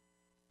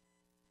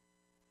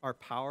our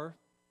power,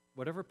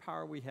 whatever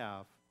power we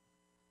have,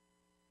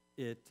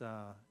 it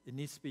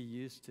needs to be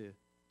used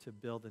to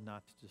build and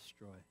not to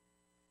destroy.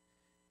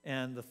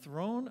 And the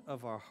throne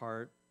of our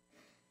heart,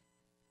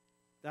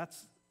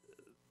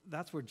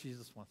 That's where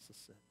Jesus wants to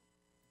sit.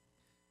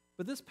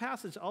 But this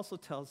passage also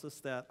tells us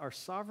that our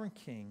sovereign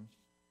king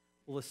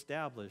will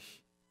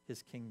establish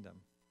his kingdom.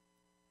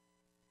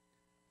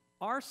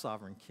 Our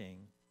sovereign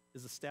king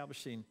is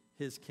establishing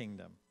his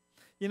kingdom.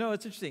 You know,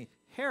 it's interesting.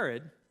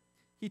 Herod,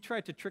 he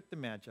tried to trick the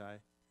Magi,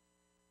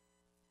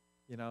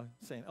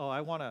 saying,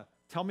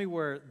 tell me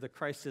where the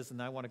Christ is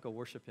and I want to go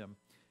worship him.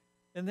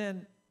 And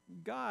then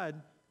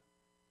God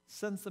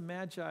sends the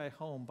Magi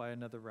home by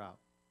another route.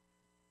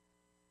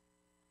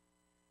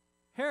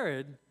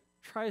 Herod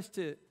tries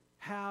to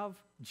have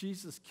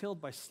Jesus killed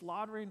by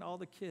slaughtering all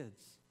the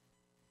kids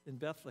in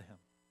Bethlehem.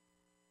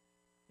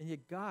 And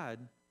yet God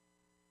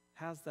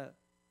has that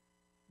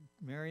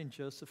Mary and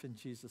Joseph and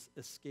Jesus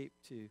escape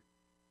to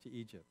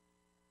Egypt.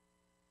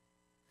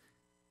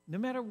 No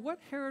matter what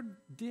Herod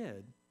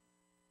did,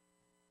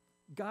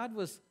 God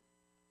was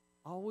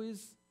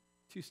always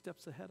 2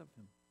 steps ahead of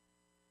him.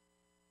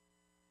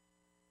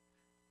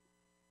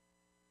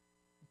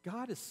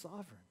 God is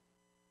sovereign.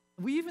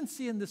 We even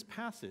see in this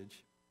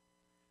passage,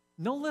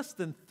 no less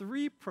than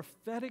 3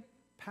 prophetic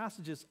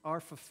passages are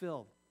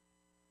fulfilled.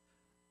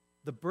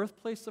 The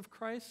birthplace of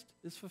Christ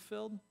is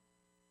fulfilled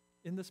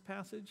in this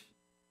passage.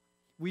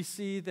 We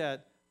see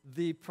that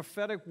the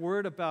prophetic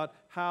word about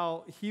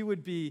how he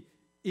would be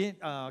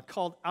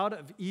called out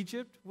of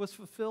Egypt was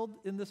fulfilled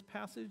in this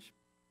passage.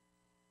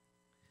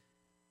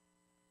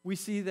 We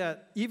see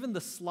that even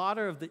the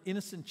slaughter of the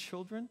innocent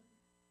children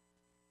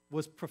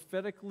was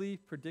prophetically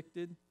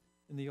predicted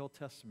in the Old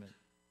Testament.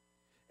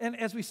 And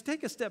as we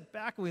take a step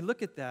back and we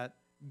look at that,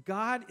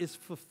 God is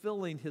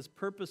fulfilling his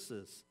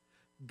purposes.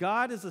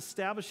 God is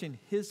establishing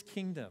his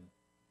kingdom.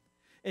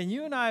 And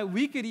you and I,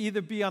 we could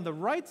either be on the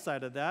right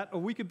side of that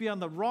or we could be on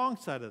the wrong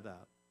side of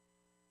that.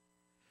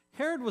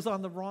 Herod was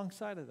on the wrong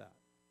side of that.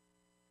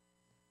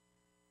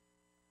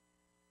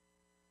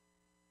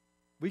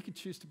 We could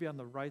choose to be on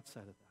the right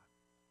side of that.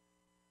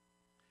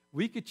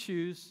 We could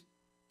choose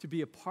to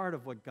be a part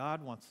of what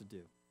God wants to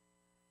do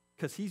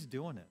because he's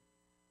doing it.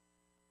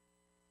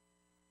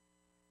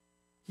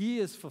 He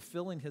is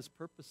fulfilling his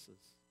purposes.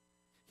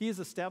 He is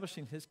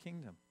establishing his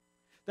kingdom.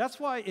 That's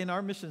why in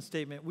our mission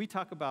statement, we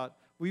talk about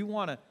we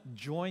want to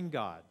join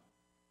God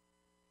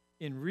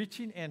in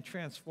reaching and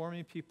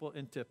transforming people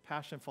into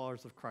passionate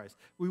followers of Christ.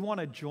 We want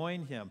to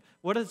join him.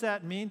 What does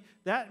that mean?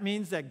 That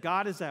means that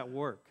God is at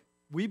work.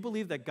 We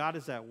believe that God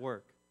is at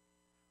work.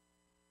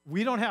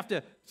 We don't have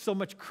to so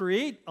much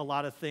create a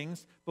lot of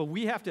things, but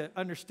we have to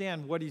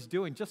understand what he's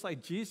doing. Just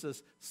like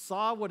Jesus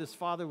saw what his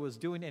Father was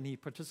doing and he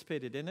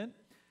participated in it,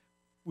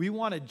 we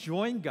want to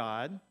join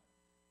God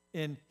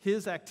in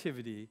his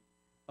activity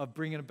of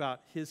bringing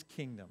about his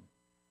kingdom.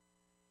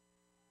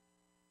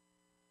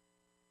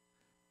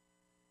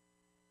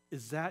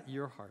 Is that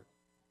your heart?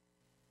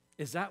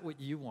 Is that what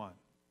you want?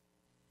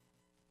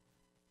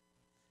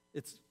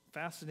 It's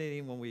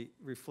fascinating when we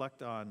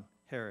reflect on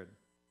Herod.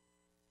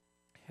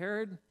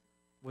 Herod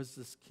was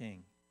this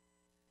king,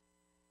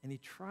 and he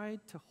tried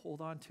to hold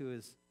on to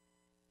his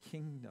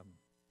kingdom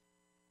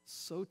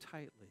so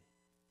tightly.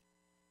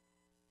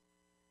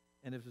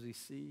 And as we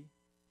see,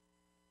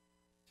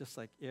 just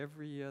like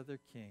every other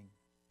king,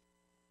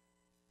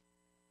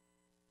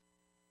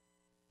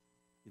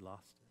 he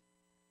lost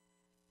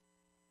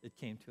it. It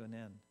came to an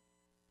end.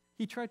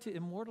 He tried to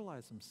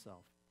immortalize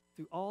himself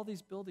through all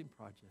these building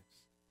projects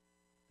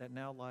that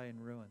now lie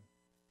in ruin.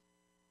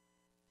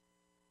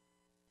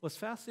 What's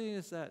fascinating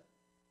is that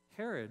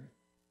Herod,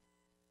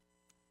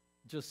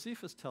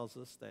 Josephus tells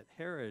us that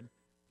Herod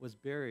was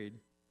buried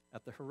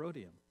at the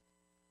Herodium.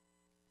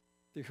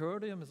 The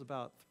Herodium is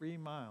about 3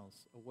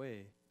 miles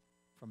away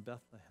from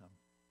Bethlehem.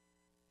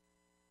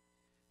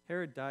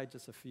 Herod died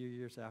just a few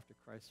years after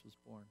Christ was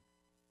born.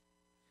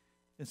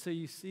 And so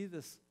you see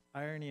this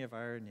irony of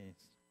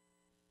ironies,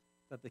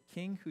 that the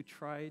king who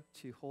tried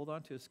to hold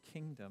on to his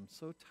kingdom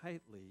so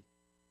tightly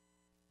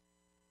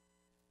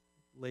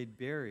laid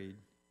buried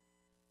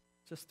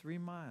just 3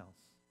 miles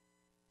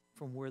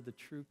from where the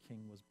true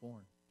king was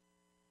born,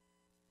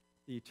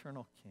 the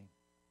eternal king.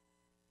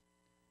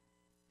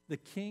 The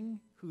king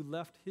who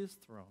left his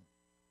throne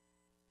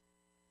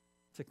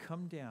to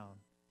come down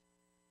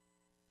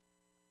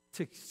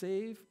to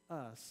save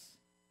us,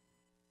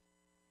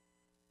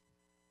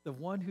 the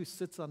one who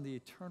sits on the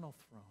eternal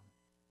throne.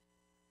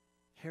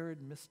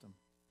 Herod missed him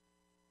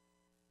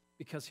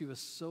because he was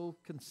so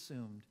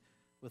consumed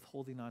with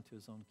holding on to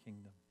his own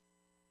kingdom.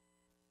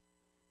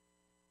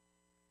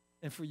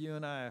 And for you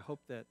and I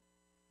hope that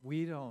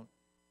we don't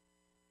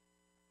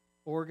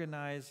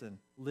organize and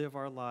live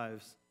our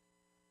lives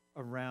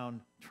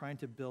around trying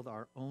to build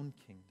our own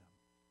kingdom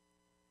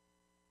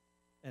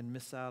and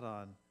miss out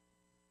on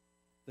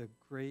the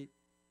great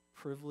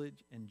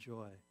privilege and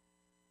joy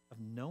of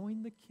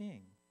knowing the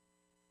King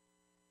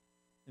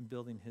and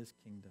building his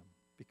kingdom,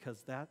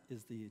 because that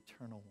is the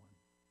eternal one.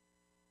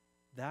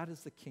 That is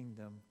the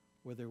kingdom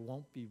where there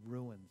won't be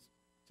ruins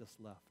just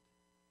left.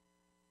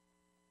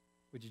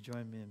 Would you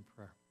join me in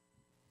prayer?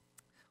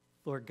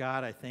 Lord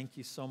God, I thank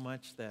you so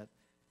much that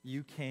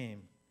you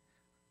came.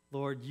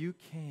 Lord, you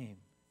came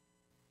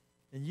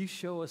And you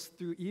show us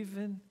through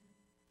even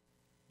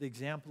the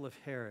example of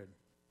Herod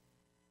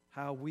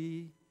how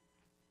we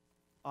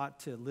ought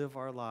to live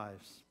our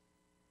lives.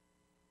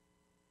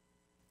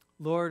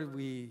 Lord,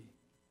 we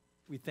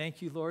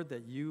thank you, Lord,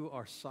 that you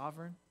are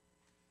sovereign,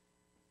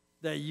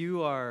 that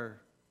you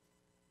are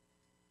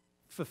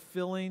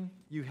fulfilling,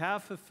 you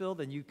have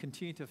fulfilled, and you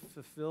continue to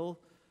fulfill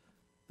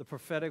the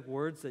prophetic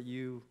words that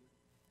you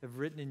have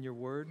written in your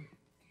word.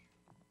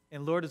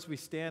 And Lord, as we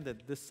stand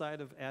at this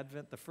side of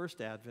Advent, the first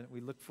Advent,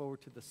 we look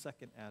forward to the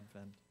second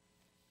Advent.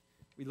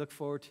 We look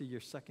forward to your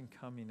second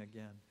coming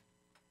again.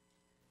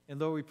 And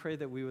Lord, we pray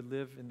that we would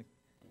live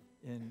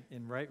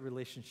in right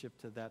relationship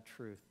to that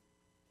truth.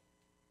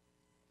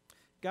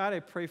 God,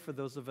 I pray for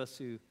those of us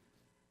who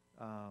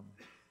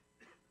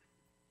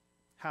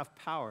have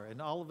power,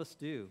 and all of us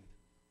do,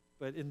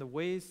 but in the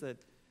ways that,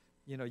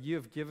 you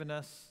have given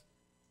us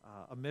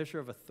a measure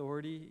of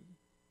authority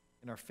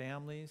in our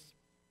families,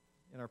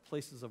 in our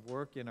places of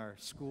work, in our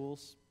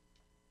schools,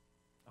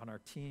 on our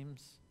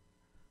teams.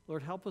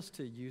 Lord, help us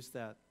to use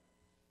that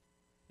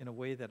in a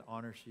way that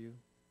honors you.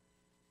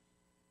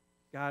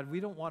 God, we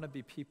don't want to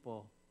be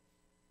people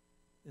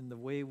in the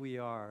way we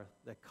are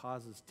that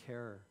causes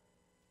terror,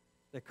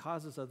 that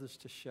causes others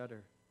to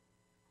shudder,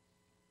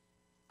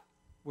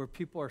 where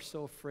people are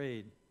so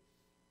afraid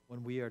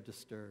when we are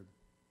disturbed.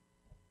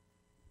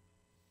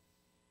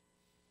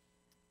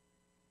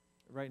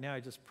 Right now, I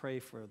just pray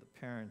for the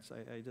parents.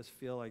 I just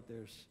feel like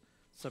there's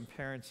some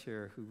parents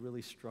here who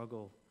really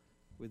struggle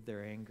with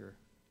their anger.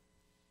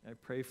 I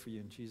pray for you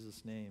in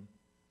Jesus' name.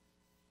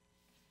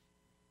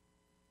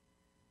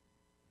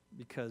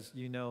 Because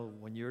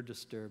when you're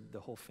disturbed, the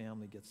whole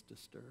family gets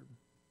disturbed.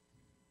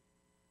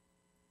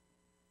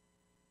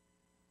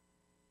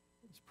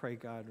 Let's pray,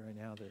 God, right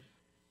now that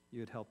you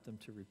would help them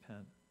to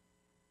repent.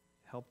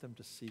 Help them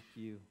to seek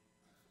you,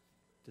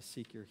 to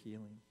seek your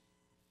healing.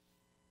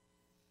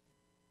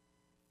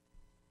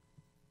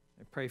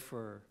 I pray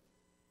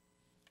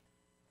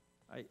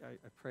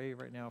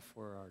right now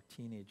for our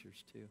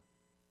teenagers too.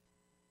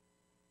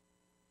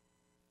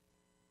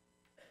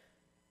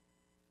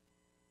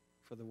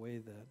 For the way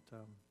that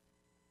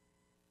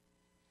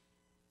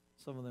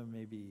some of them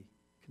may be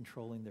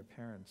controlling their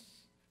parents.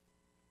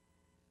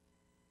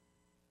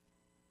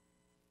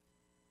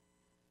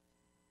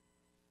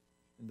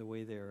 In the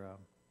way they're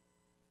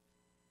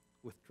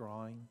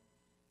withdrawing,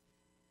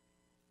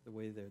 the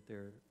way that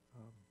they're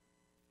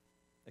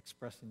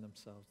expressing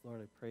themselves.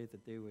 Lord, I pray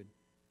that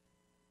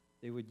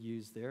they would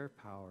use their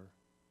power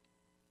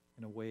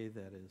in a way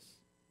that is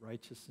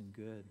righteous and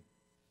good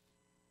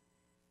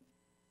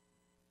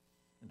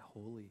and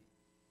holy.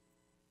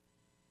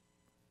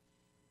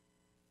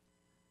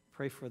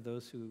 Pray for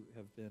those who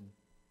have been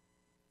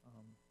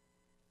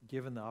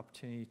given the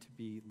opportunity to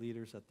be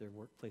leaders at their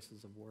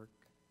workplaces of work,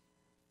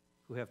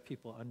 who have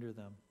people under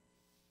them.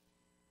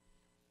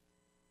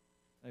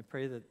 I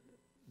pray that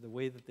the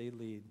way that they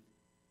lead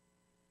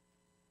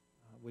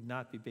would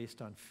not be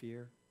based on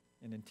fear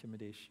and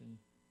intimidation.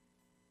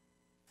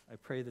 I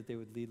pray that they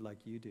would lead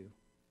like you do,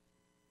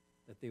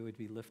 that they would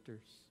be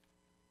lifters.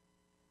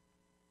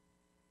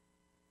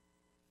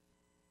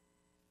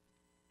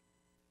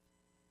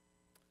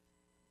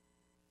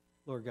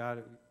 Lord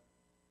God,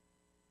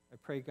 I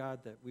pray,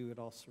 God, that we would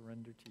all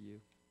surrender to you,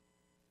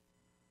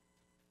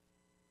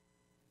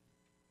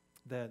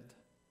 that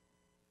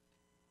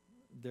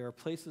there are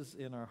places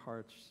in our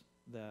hearts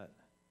that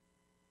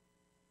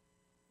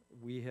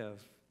we have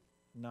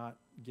not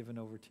given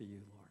over to you,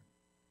 Lord.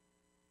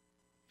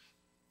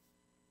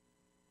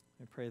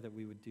 I pray that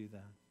we would do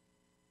that.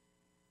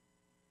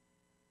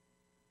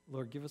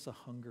 Lord, give us a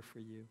hunger for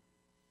you,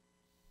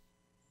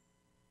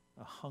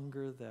 a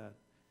hunger that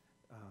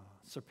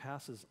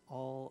surpasses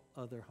all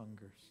other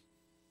hungers.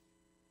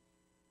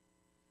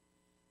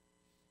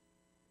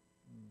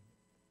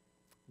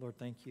 Lord,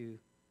 thank you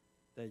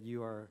that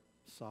you are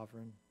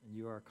sovereign and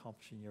you are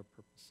accomplishing your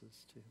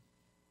purposes too.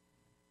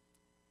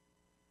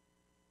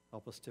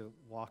 Help us to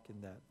walk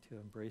in that, to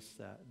embrace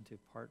that, and to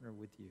partner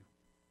with you,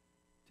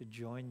 to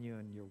join you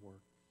in your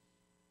work,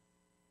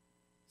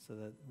 so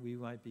that we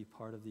might be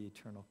part of the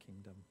eternal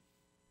kingdom.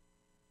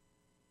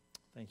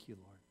 Thank you,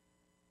 Lord.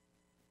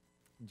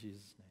 In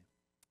Jesus' name.